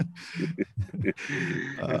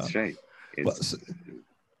 That's right.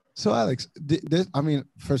 So Alex, this, I mean,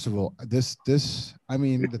 first of all, I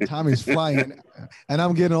mean, the time is flying, and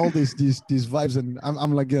I'm getting all these vibes, and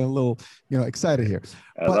I'm like getting a little, excited here.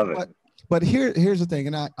 I love it. But here's the thing,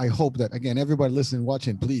 and I hope that, again, everybody listening,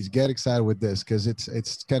 watching, please get excited with this, because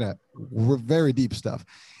it's kind of very deep stuff,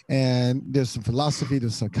 and there's some philosophy,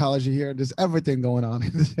 there's psychology here, there's everything going on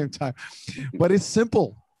at the same time, but it's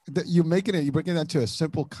simple. That you're bringing that to a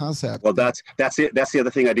simple concept. Well, that's it. That's the other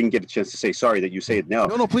thing I didn't get a chance to say. Sorry that you say it now.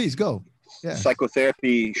 No, please go. Yeah.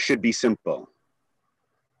 Psychotherapy should be simple.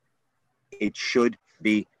 It should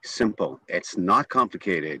be simple. It's not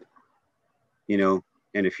complicated, and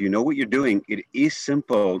if you know what you're doing, it is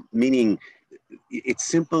simple, meaning it's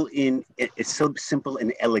so simple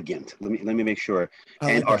and elegant. Let me make sure.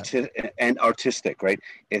 And artistic, right?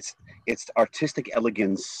 It's artistic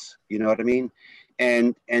elegance, you know what I mean?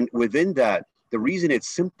 And within that, the reason it's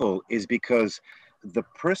simple is because the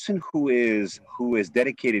person who is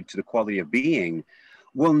dedicated to the quality of being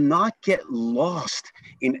will not get lost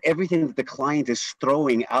in everything that the client is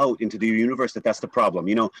throwing out into the universe. That's the problem.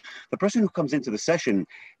 The person who comes into the session,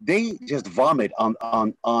 they just vomit on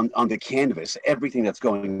the canvas everything that's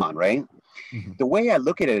going on, right? Mm-hmm. The way I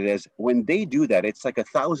look at it is, when they do that, it's like a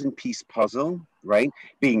 1,000-piece puzzle, right,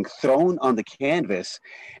 being thrown on the canvas,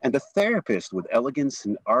 and the therapist with elegance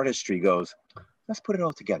and artistry goes, let's put it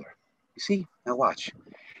all together. You see, now watch.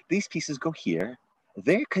 These pieces go here.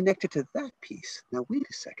 They're connected to that piece. Now, wait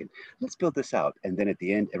a second. Let's build this out. And then at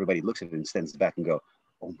the end, everybody looks at it and stands back and go,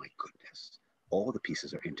 oh my goodness, all the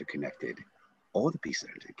pieces are interconnected. All the pieces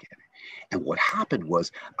are interconnected. And what happened was,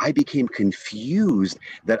 I became confused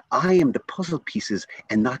that I am the puzzle pieces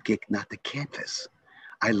and not the canvas.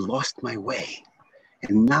 I lost my way.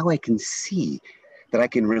 And now I can see that I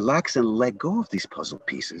can relax and let go of these puzzle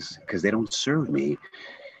pieces because they don't serve me.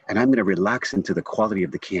 And I'm going to relax into the quality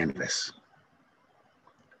of the canvas.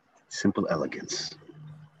 Simple elegance.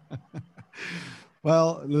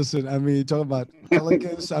 Well, listen, I mean, talk about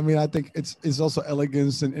elegance. I mean, I think it's also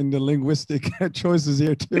elegance in the linguistic choices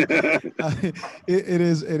here too. It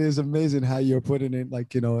is amazing how you're putting it,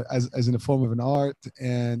 like, as in the form of an art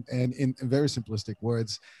and in very simplistic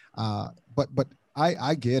words. But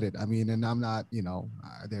I get it. I mean, and I'm not,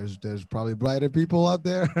 there's probably brighter people out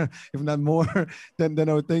there, if not more than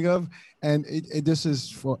I would think of. And this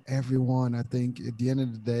is for everyone. I think at the end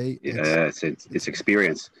of the day, it's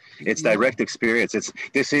experience. It's direct experience.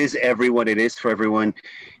 This is everyone. It is for everyone.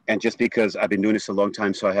 And just because I've been doing this a long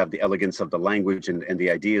time, so I have the elegance of the language and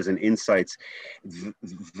the ideas and insights,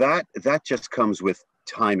 that just comes with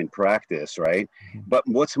time and practice, right? But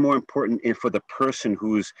what's more important for the person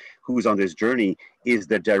who's on this journey is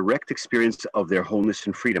the direct experience of their wholeness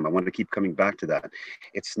and freedom. I want to keep coming back to that.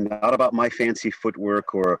 It's not about my fancy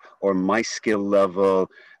footwork or my skill level.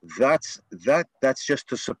 That's just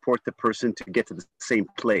to support the person to get to the same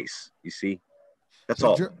place. You see, that's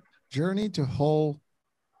all. Journey to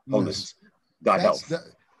wholeness. Health.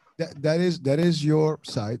 That is your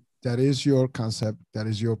site. That is your concept. That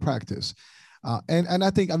is your practice. And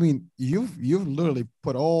I think, I mean, you've literally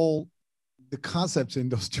put all the concepts in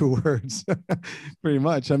those two words, pretty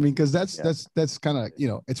much. I mean, because that's kind of,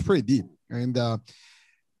 it's pretty deep, and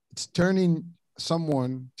it's turning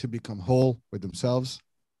someone to become whole with themselves,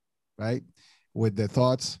 right, with their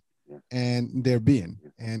thoughts and their being,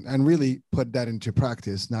 and really put that into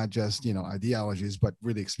practice, not just ideologies, but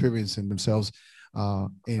really experiencing themselves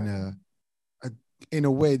in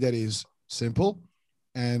a way that is simple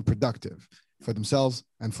and productive for themselves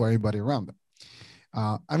and for everybody around them.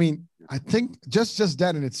 I mean, I think just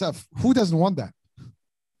that in itself, who doesn't want that?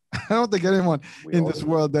 I don't think anyone in this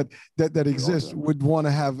world that exists would want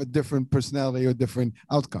to have a different personality or different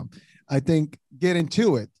outcome. I think getting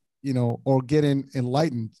to it, or getting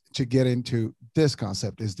enlightened to get into this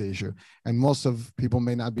concept is the issue. And most of people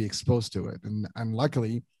may not be exposed to it. And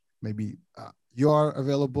luckily, maybe you are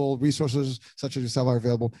available, resources such as yourself are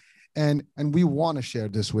available. And we want to share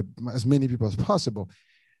this with as many people as possible.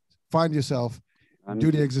 Find yourself,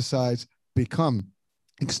 do the exercise, become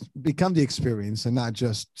the experience and not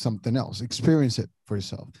just something else. Experience it for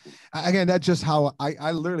yourself. Again, that's just how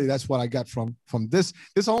I literally, that's what I got from this.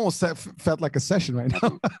 This almost felt like a session right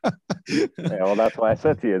now. Yeah, well, that's why I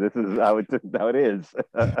said to you, this is how it is.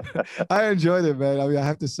 I enjoyed it, man. I mean, I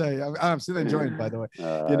have to say, I'm still enjoying it, by the way.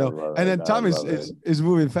 And then time is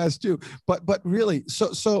moving fast too. But really,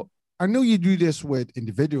 so I know you do this with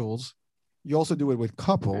individuals. You also do it with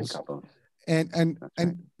couples. And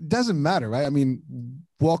it doesn't matter, right? I mean,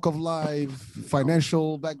 walk of life,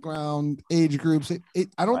 financial background, age groups.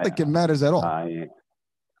 I don't think it matters at all.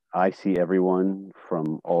 I see everyone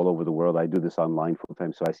from all over the world. I do this online full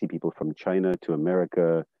time, so I see people from China to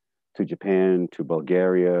America, to Japan, to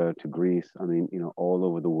Bulgaria, to Greece. I mean, all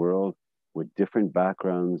over the world with different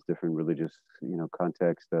backgrounds, different religious,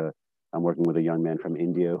 context. I'm working with a young man from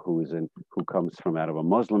India who comes from out of a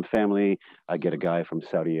Muslim family. I get a guy from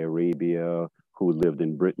Saudi Arabia who lived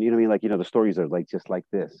in Britain. You know what I mean? Like, the stories are like just like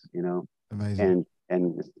this, Amazing.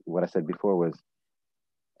 And what I said before was,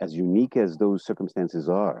 as unique as those circumstances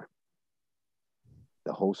are,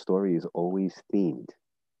 the whole story is always themed.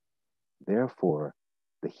 Therefore,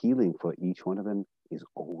 the healing for each one of them is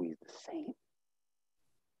always the same.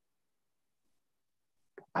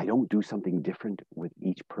 I don't do something different with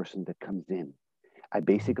each person that comes in. I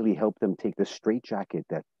basically help them take the straitjacket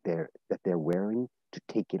that they're wearing to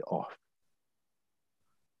take it off.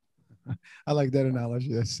 I like that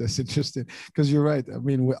analogy. That's interesting, because you're right. I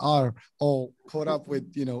mean, we are all caught up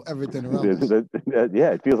with everything around us.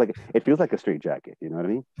 Yeah, it feels like a straitjacket. You know what I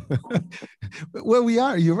mean? Well, we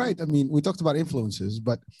are. You're right. I mean, we talked about influences,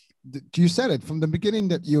 but you said it from the beginning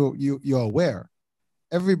that you're aware.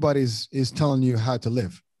 Everybody's telling you how to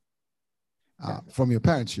live. From your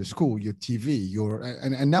parents, your school, your TV,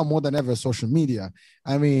 and now more than ever, social media.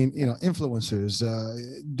 I mean, influencers,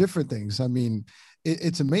 different things. I mean,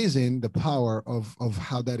 it's amazing the power of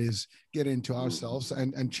how that is getting into ourselves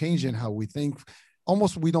and changing how we think.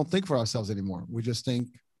 Almost, we don't think for ourselves anymore. We just think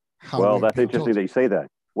how. Well, that's interesting that you say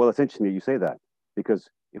that. Well, it's interesting that you say that, because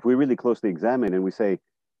if we really closely examine and we say,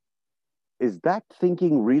 is that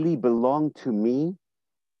thinking really belong to me?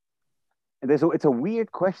 And it's a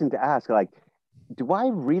weird question to ask. Like, do I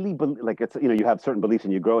really believe? Like, it's you have certain beliefs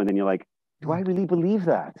and you grow, and then you're like, do I really believe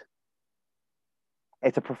that?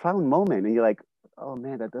 It's a profound moment, and you're like, oh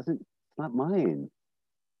man, it's not mine.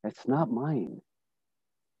 It's not mine.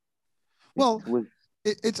 Well,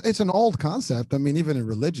 it's an old concept. I mean, even in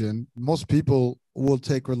religion, most people will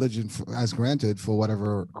take religion as granted for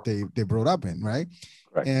whatever they brought up in, right?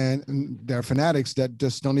 Correct. And there are fanatics that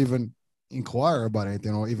just don't even inquire about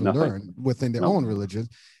anything or even learn within their own religion.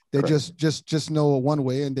 They just know one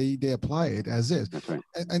way and they apply it as is. That's right.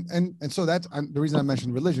 And so that's the reason I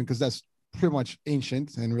mentioned religion, because that's pretty much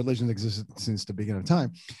ancient, and religion existed since the beginning of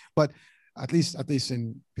time. But at least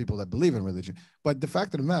in people that believe in religion. But the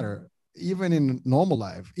fact of the matter, even in normal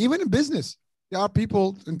life, even in business, there are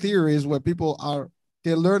people in theories where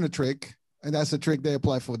they learn a trick, and that's a trick they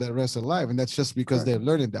apply for the rest of their life, and that's just because they're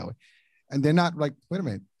learning that way. And they're not like, wait a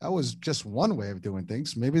minute, that was just one way of doing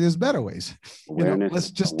things. Maybe there's better ways. Let's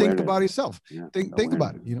just think about yourself. Yeah. Think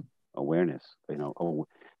about it. Awareness.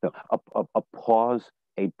 A pause,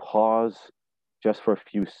 just for a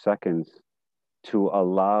few seconds, to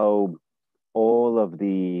allow all of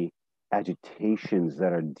the agitations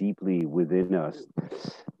that are deeply within us.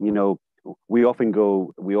 We often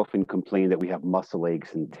complain that we have muscle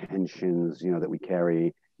aches and tensions, that we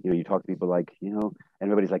carry. You talk to people like,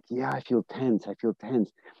 everybody's like, yeah, I feel tense.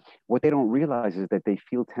 What they don't realize is that they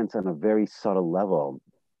feel tense on a very subtle level,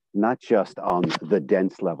 not just on the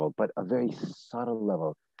dense level, but a very subtle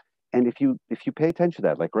level. And if you pay attention to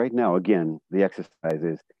that, like right now, again, the exercise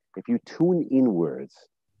is, if you tune inwards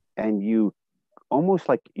and you almost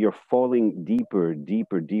like you're falling deeper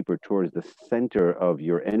towards the center of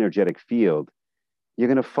your energetic field, you're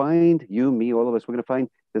going to find, you, me, all of us, we're going to find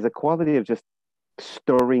there's a quality of just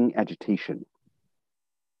stirring agitation,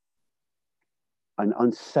 an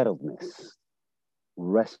unsettledness,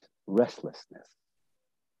 restlessness.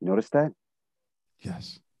 You notice that?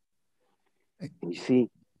 Yes. And you see,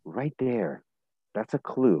 right there, that's a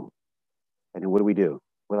clue. And then what do?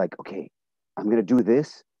 We're like, okay, I'm going to do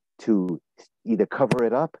this to either cover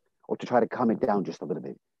it up or to try to calm it down just a little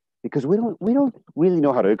bit, because we don't really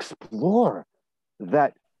know how to explore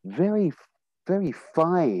that very, very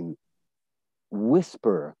fine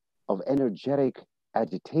whisper of energetic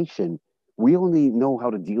agitation. We only know how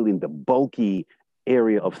to deal in the bulky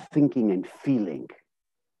area of thinking and feeling.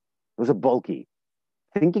 Those are bulky.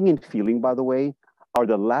 Thinking and feeling, by the way, are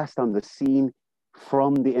the last on the scene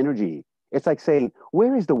from the energy. It's like saying,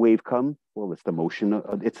 where is the wave come? Well, it's the motion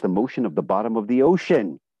of the bottom of the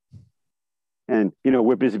ocean. And,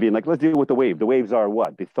 we're busy being like, let's deal with the wave. The waves are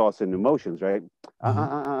what? The thoughts and emotions, right?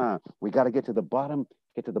 We got to get to the bottom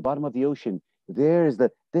of the ocean. There is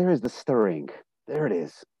the stirring. There it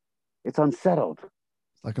is. It's unsettled.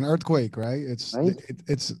 It's like an earthquake, right? It's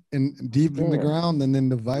in deep in the Yeah. ground, and then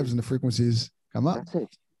the vibes and the frequencies come up. That's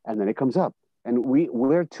it. And then it comes up. And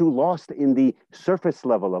we're too lost in the surface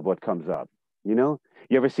level of what comes up,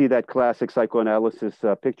 You ever see that classic psychoanalysis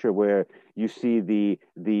picture where you see the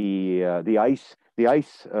ice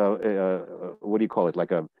what do you call it,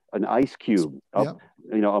 like an ice cube Yeah.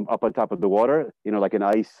 up, up on top of the water, like an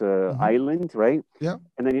ice Hmm. island, right? Yeah.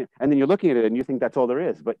 And then you're looking at it and you think that's all there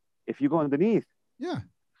is, but if you go underneath, Yeah.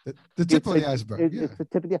 The tip of the iceberg. it's the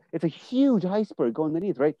tip of it's a huge iceberg going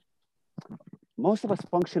underneath, right? Most of us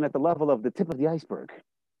function at the level of the tip of the iceberg.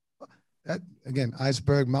 That, again,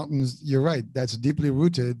 iceberg, mountains, you're right, that's deeply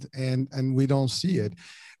rooted, and we don't see it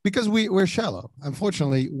because we're shallow.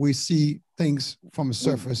 Unfortunately, we see things from a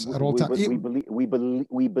surface at all times. We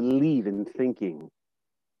believe in thinking.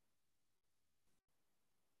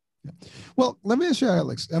 Well, let me ask you,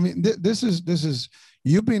 Alex. I mean, this is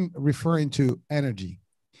you've been referring to energy,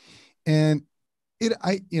 and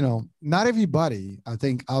not everybody, I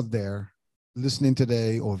think, out there listening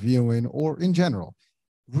today or viewing or in general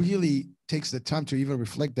really takes the time to even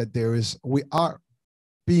reflect that we are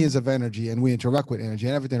beings of energy and we interact with energy,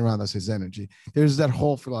 and everything around us is energy. There's that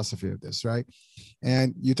whole philosophy of this, right?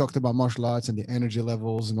 And you talked about martial arts and the energy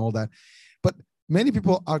levels and all that, but many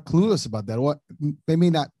people are clueless about that. What they may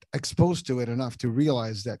not exposed to it enough to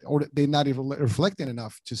realize that, or they're not even reflecting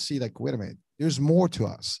enough to see, like, wait a minute, there's more to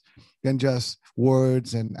us than just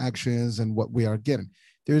words and actions and what we are getting.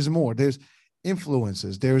 There's more. There's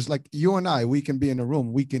influences. There's, like, you and I, we can be in a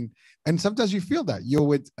room, and sometimes you feel that you're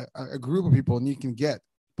with a group of people and you can get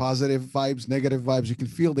positive vibes, negative vibes. You can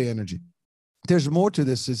feel the energy. There's more to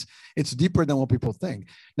this. It's deeper than what people think.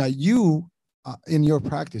 Now, you, in your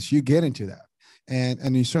practice, you get into that,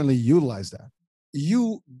 and you certainly utilize that.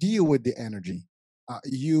 You deal with the energy.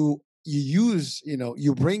 You use,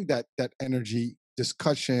 you bring that energy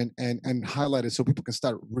discussion and highlight it so people can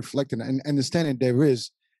start reflecting and understanding there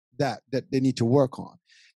is that they need to work on.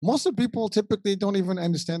 Most of the people typically don't even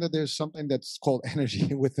understand that there's something that's called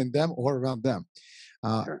energy within them or around them.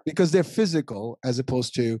 Sure. Because they're physical as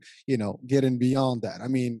opposed to, getting beyond that. I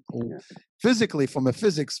mean, physically, from a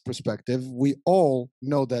physics perspective, we all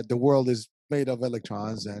know that the world is made of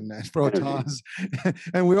electrons and protons,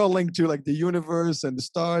 and we're all linked to, like, the universe and the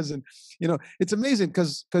stars. And, it's amazing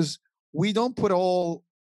because we don't put all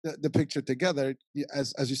the picture together,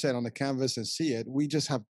 as you said, on the canvas and see it. We just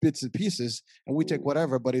have bits and pieces and we take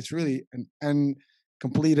whatever, but it's really an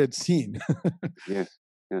uncompleted scene. Yes.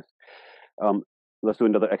 Let's do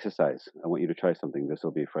another exercise. I want you to try something. This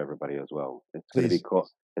will be for everybody as well.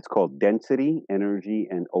 It's called density, energy,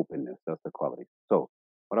 and openness. That's the quality. So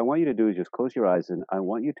what I want you to do is just close your eyes, and I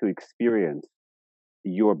want you to experience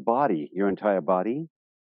your body, your entire body,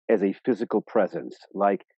 as a physical presence,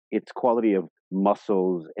 like its quality of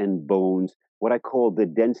muscles and bones, what I call the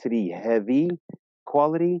density heavy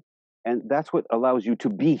quality. And that's what allows you to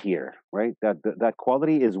be here, right? That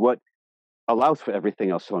quality is what allows for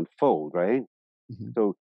everything else to unfold, right? Mm-hmm.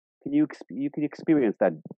 So you can experience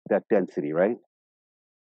that density, right?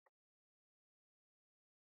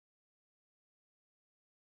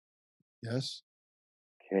 Yes.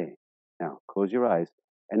 Okay. Now close your eyes.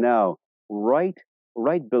 And now right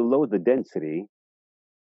below the density,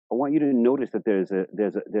 I want you to notice that there's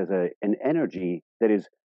an energy that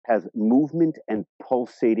has movement and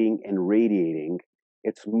pulsating and radiating.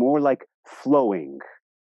 It's more like flowing.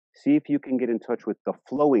 See if you can get in touch with the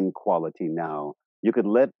flowing quality now. You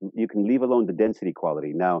can leave alone the density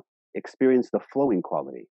quality. Now experience the flowing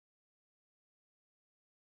quality.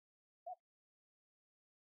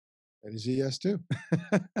 That is a yes too.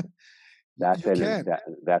 That's You energy.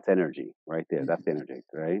 can. That's energy right there. That's energy,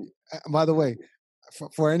 right? By the way,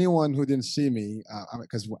 for anyone who didn't see me,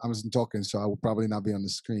 because I wasn't talking, so I will probably not be on the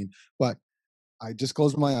screen, but I just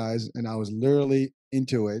closed my eyes and I was literally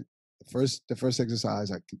into it. The first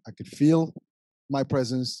exercise, I could feel my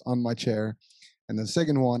presence on my chair. And the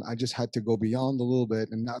second one, I just had to go beyond a little bit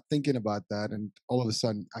and not thinking about that. And all of a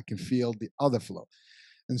sudden, I can feel the other flow.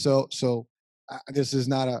 And so this is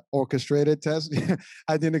not an orchestrated test.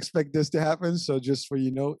 I didn't expect this to happen. So just for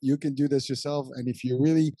you can do this yourself. And if you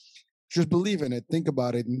really just believe in it, think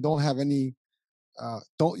about it, and don't have any,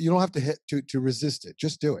 you don't have to hit to resist it.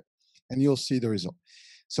 Just do it, and you'll see the result.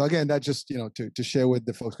 So again, that just to share with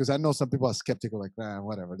the folks, because I know some people are skeptical, like,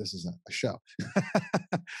 whatever, this is a show.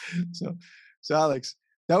 so Alex,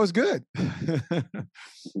 that was good.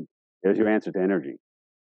 There's your answer to energy.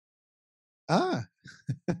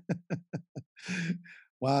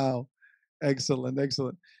 Wow, excellent.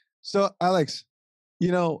 So Alex,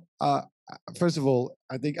 first of all,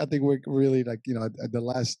 I think we're really, like, at the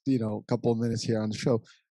last couple of minutes here on the show.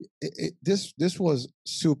 this was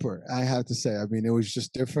super. I have to say. I mean, it was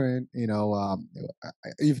just different.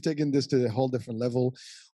 You've taken this to a whole different level.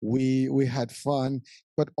 We had fun,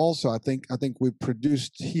 but also I think we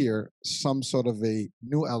produced here some sort of a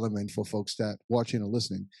new element for folks that watching or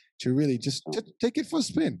listening to really just take it for a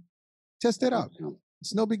spin, test it out.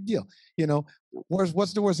 It's no big deal.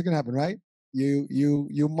 What's the worst that can happen, right?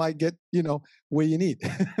 You might get where you need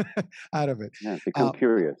out of it. Yeah, become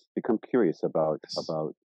curious about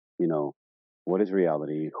what is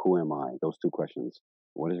reality, who am I? Those two questions.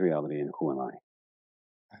 What is reality and who am I?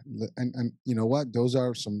 And you know what? Those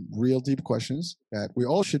are some real deep questions that we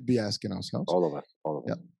all should be asking ourselves. All of us.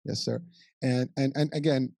 Yep. Yes, sir. And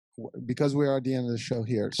again, because we are at the end of the show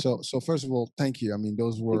here. So first of all, thank you. I mean,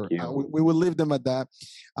 those were we will leave them at that.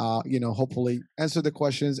 Hopefully answer the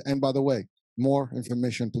questions. And by the way, more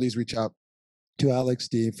information, please reach out to Alex.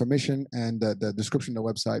 The information and the description of the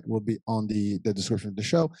website will be on the description of the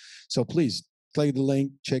show. So please click the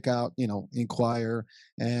link, check out, inquire.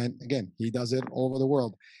 And again, he does it all over the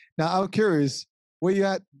world. Now, I'm curious, where you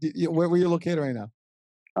at? Where you located right now?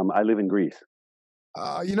 I live in Greece.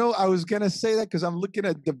 I was gonna say that because I'm looking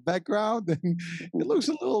at the background and it looks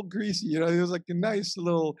a little greasy. It was like a nice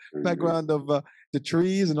little background of the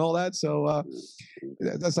trees and all that. So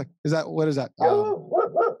that's like, what is that? Hold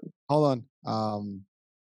on,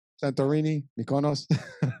 Santorini, Mykonos.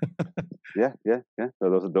 Yeah. So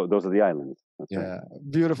those are the islands. That's yeah, right.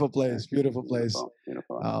 Beautiful place. Beautiful place.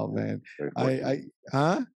 Beautiful. Oh man,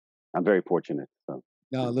 I'm very fortunate. So.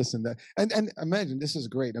 No, listen, and imagine, this is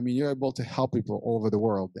great. I mean, you're able to help people all over the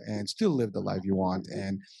world and still live the life you want.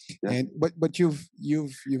 But you've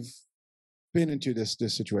been into this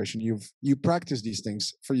situation. You practice these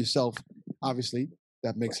things for yourself. Obviously,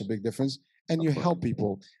 that makes a big difference. And you help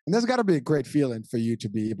people, and there's got to be a great feeling for you to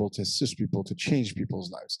be able to assist people, to change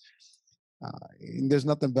people's lives. And there's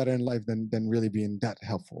nothing better in life than really being that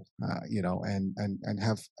helpful, and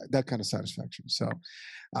have that kind of satisfaction. So,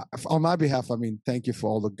 on my behalf, I mean, thank you for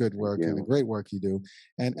all the good work and the great work you do,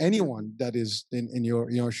 and anyone that is in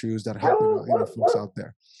your shoes that are helping folks out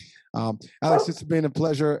there. Alex, it's been a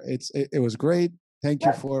pleasure. It was great. Thank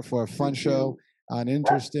you for a fun show, an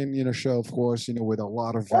interesting show, of course, with a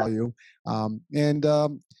lot of value.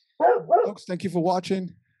 Folks, thank you for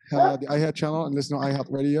watching the iHeart channel and listen to iHeart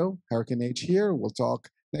Radio. Hurricane H here. We'll talk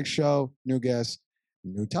next show, new guest,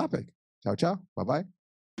 new topic. Ciao, ciao. Bye-bye.